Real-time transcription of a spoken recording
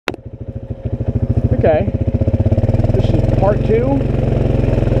Okay, this is part 2,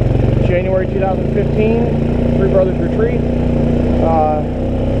 January 2015, Three Brothers Retreat.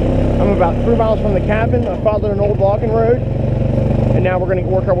 I'm about 3 miles from the cabin. I followed an old logging road, and now we're going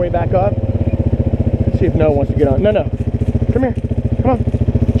to work our way back up. Let's see if Noah wants to get on. No, come here, come on,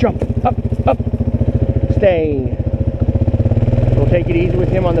 jump, up, stay. We'll take it easy with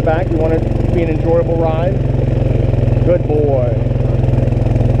him on the back. We want it to be an enjoyable ride. Good boy.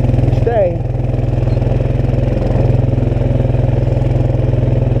 Stay.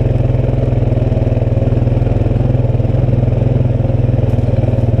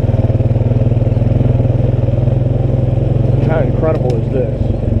 How incredible is this?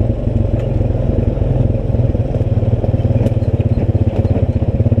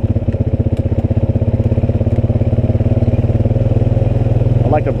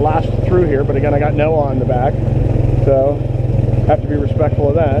 I'd like to blast through here, but again, I got Noah on the back, so I have to be respectful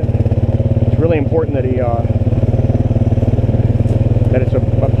of that. It's really important that he that it's a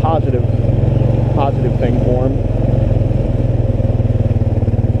positive thing for him.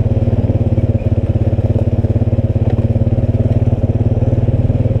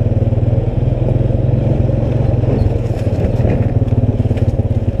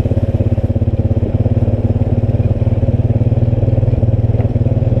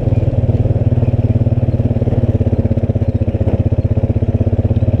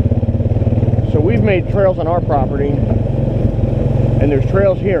 We've made trails on our property, and there's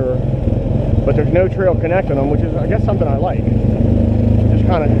trails here, but there's no trail connecting them, which is, I guess, something I like. Just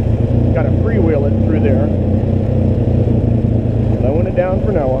kind of got to freewheel it through there. Lowering it down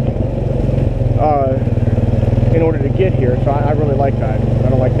for Noah in order to get here, so I really like that. I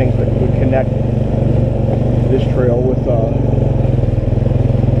don't like things that would connect this trail with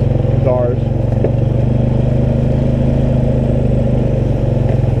ours.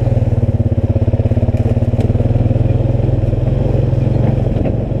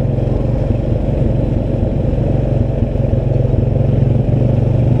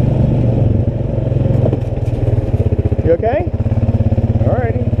 You okay?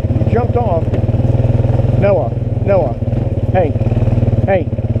 Alrighty. You jumped off. Noah. Hey.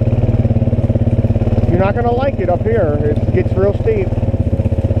 You're not going to like it up here. It gets real steep.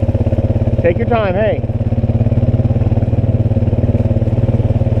 Take your time, hey.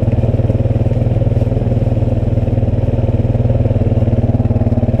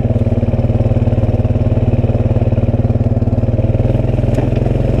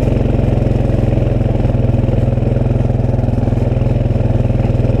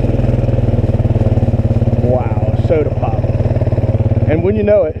 Soda pop, and when you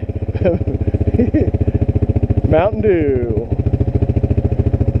know it, Mountain Dew.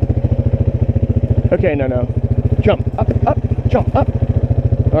 Okay, no, jump up, jump up.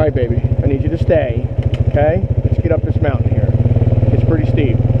 All right, baby, I need you to stay. Okay, let's get up this mountain here. It's pretty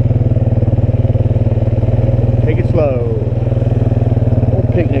steep. Take it slow.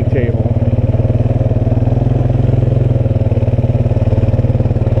 Old picnic table.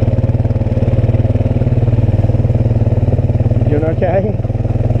 Okay,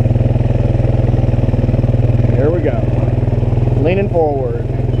 here we go, leaning forward.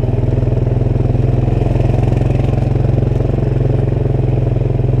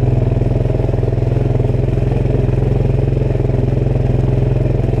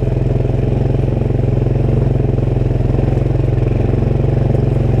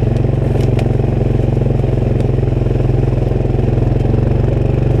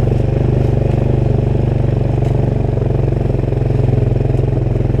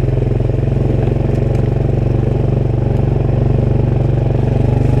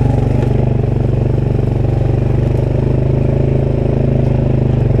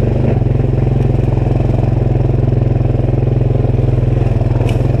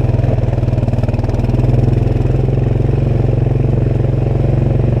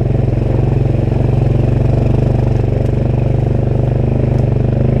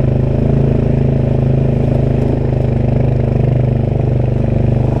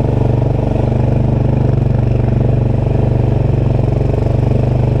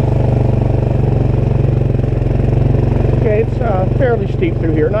 It's fairly steep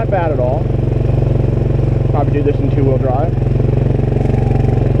through here, not bad at all. Probably do this in 2-wheel drive.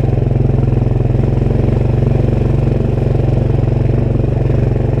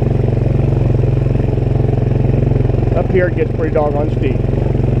 Up here it gets pretty doggone steep.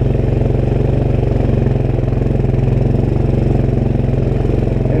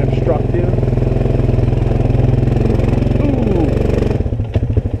 And obstructive.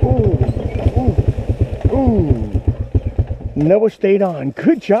 Noah stayed on.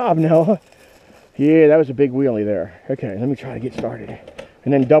 Good job, Noah. Yeah, that was a big wheelie there. Okay, let me try to get started.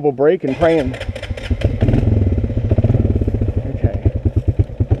 And then double brake and praying. Okay.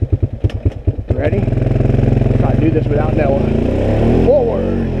 Ready? Try to do this without Noah. Forward.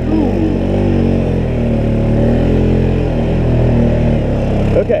 Ooh.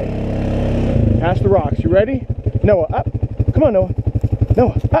 Okay. Past the rocks. You ready? Noah, up. Come on, Noah.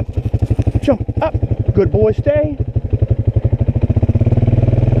 Noah, up. Jump, up. Good boy, stay.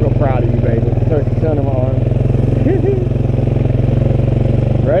 Real proud of you, baby. 30 of my arm.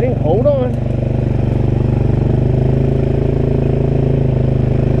 Ready? Hold on.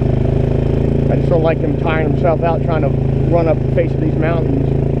 I just don't like him tiring himself out trying to run up the face of these mountains.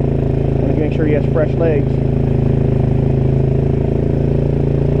 I want to make sure he has fresh legs.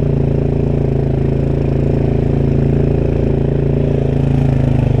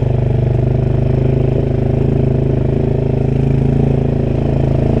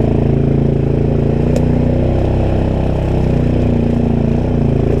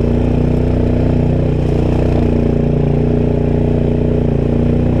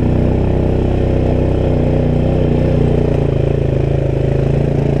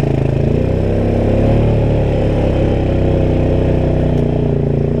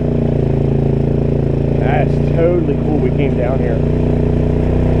 Totally cool we came down here.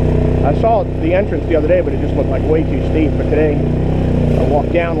 I saw the entrance the other day, but it just looked like way too steep. But today, I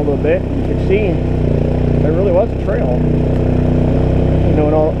walked down a little bit, and you could see there really was a trail. You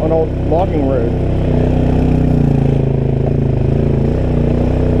know, an old logging road.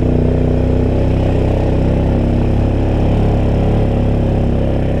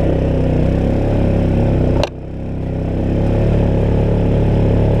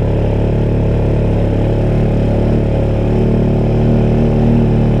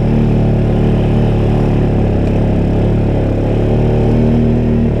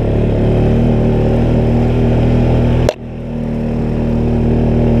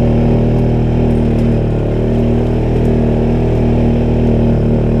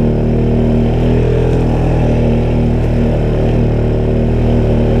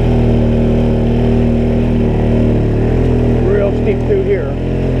 Through here.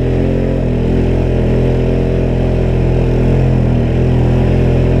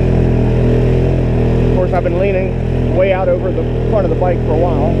 Of course, I've been leaning way out over the front of the bike for a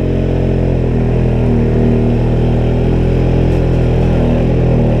while.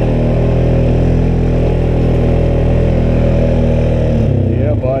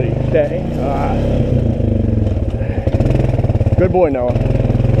 Yeah, buddy, stay. Good boy, Noah.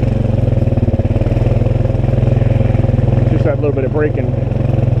 That little bit of braking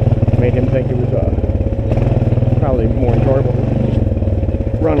made him think it was probably more enjoyable to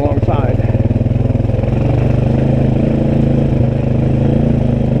just run alongside.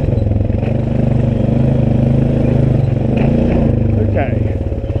 Okay,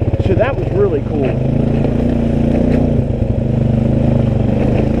 so that was really cool.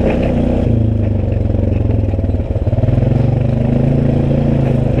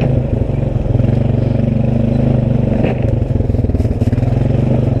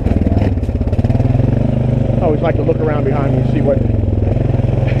 Like to look around behind me and see what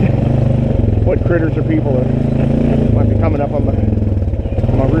critters or people might be coming up on my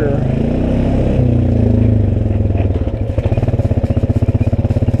rear.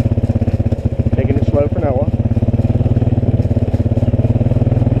 Taking it slow for Noah.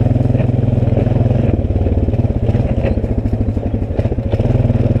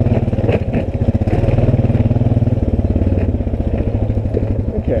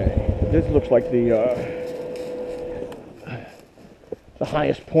 Okay, this looks like the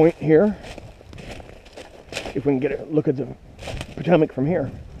highest point here. See if we can get a look at the Potomac from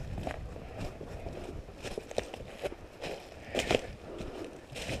here.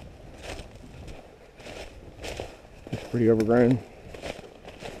 It's pretty overgrown.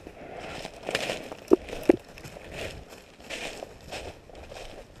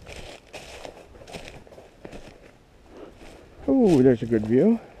 Oh, there's a good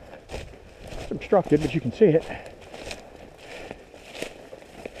view. It's obstructed, but you can see it.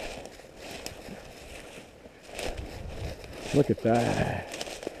 Look at that.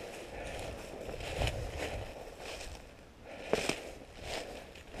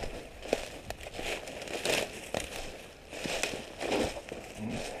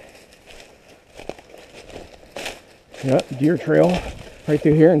 Yep, deer trail right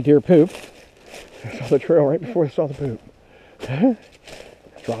through here and deer poop. I saw the trail right before I saw the poop.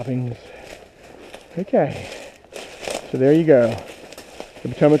 Droppings. Okay. So there you go. The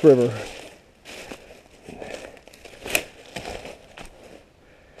Potomac River.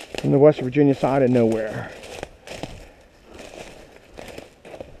 from the West Virginia side of nowhere.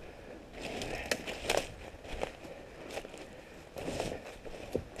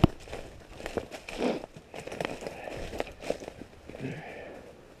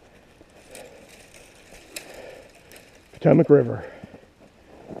 Potomac River.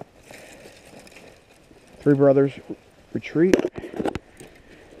 Three Brothers Retreat.